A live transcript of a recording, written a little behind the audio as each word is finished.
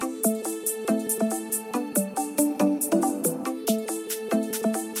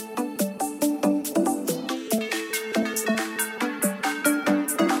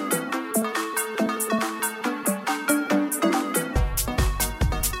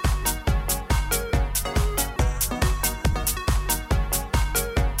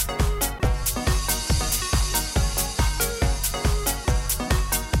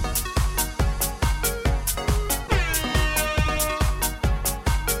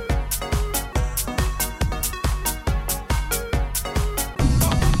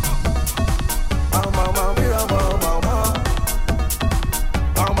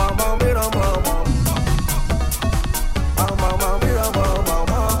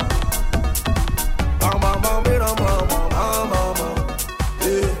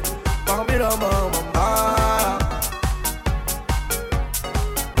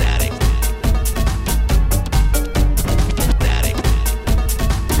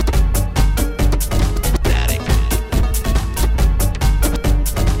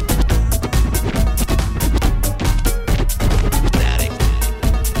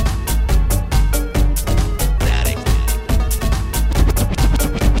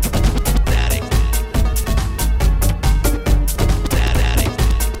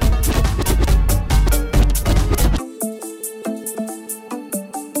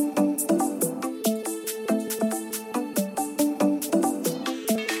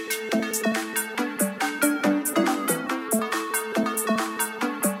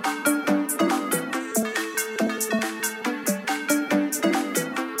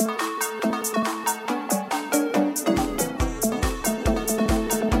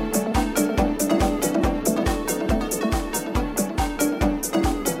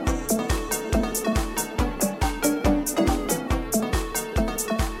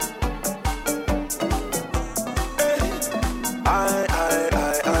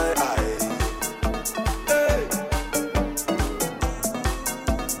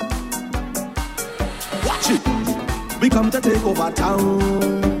come to take over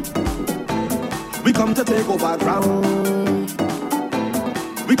town. We come to take over ground.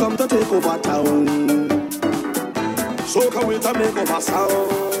 We come to take over town. So can we to make over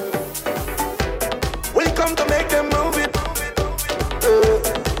sound? We come to make them move it.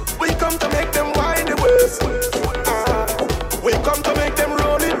 We come to make them wind the waist. We come to make them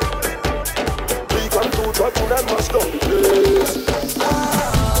roll it. We come to try to that must down the place.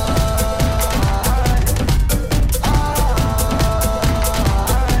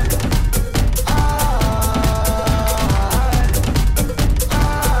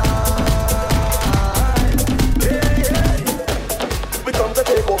 We come to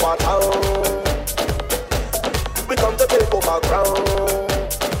take over town. We come to take over ground.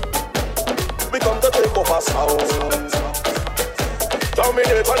 We come to take over sound.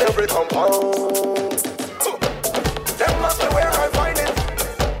 Dominate on every compound. Them must be where I find it.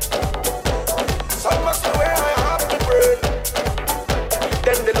 Some must be where I have to break.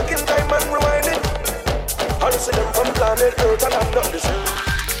 Then they look in time and rewind it. I see them from planet Earth and I'm not the same.